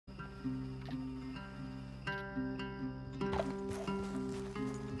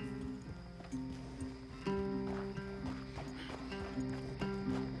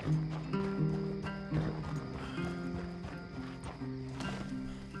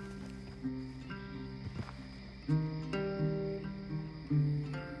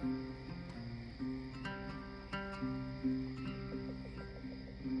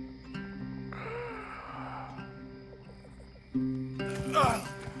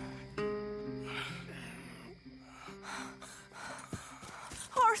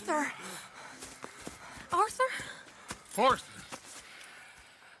Arthur! Arthur? Arthur!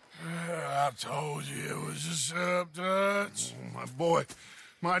 I told you it was a setup, Dutch. My boy,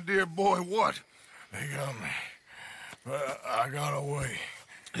 my dear boy, what? They got me. But I got away.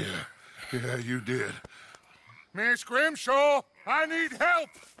 Yeah, you did. Miss Grimshaw, I need help!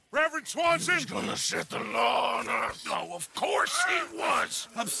 Reverend Swanson! He's gonna set the law on us. Oh, of course he was!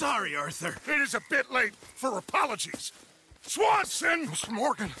 I'm sorry, Arthur. It is a bit late for apologies. Swanson! Mr.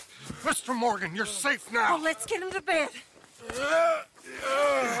 Morgan! Mr. Morgan, you're safe now. Oh, let's get him to bed.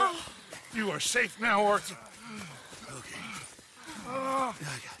 You are safe now, Arthur. Okay. I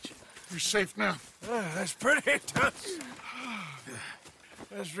got you. You're safe now. That's pretty, Dutch.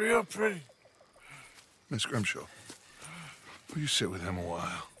 That's real pretty. Miss Grimshaw, will you sit with him a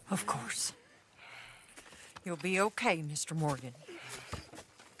while? Of course. You'll be okay, Mr. Morgan.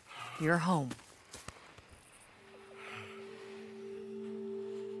 You're home.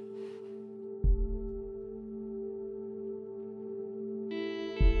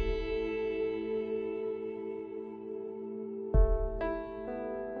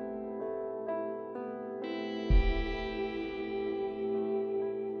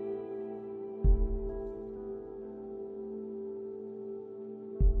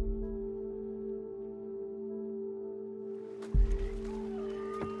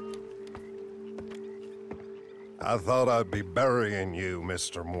 I thought I'd be burying you,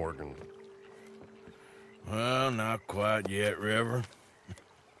 Mr. Morgan. Well, not quite yet, River.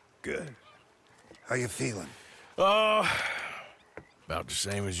 Good. How you feeling? Oh, about the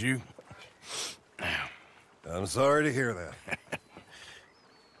same as you. I'm sorry to hear that.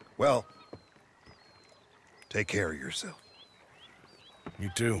 Well, take care of yourself. You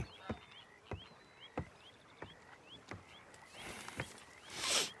too.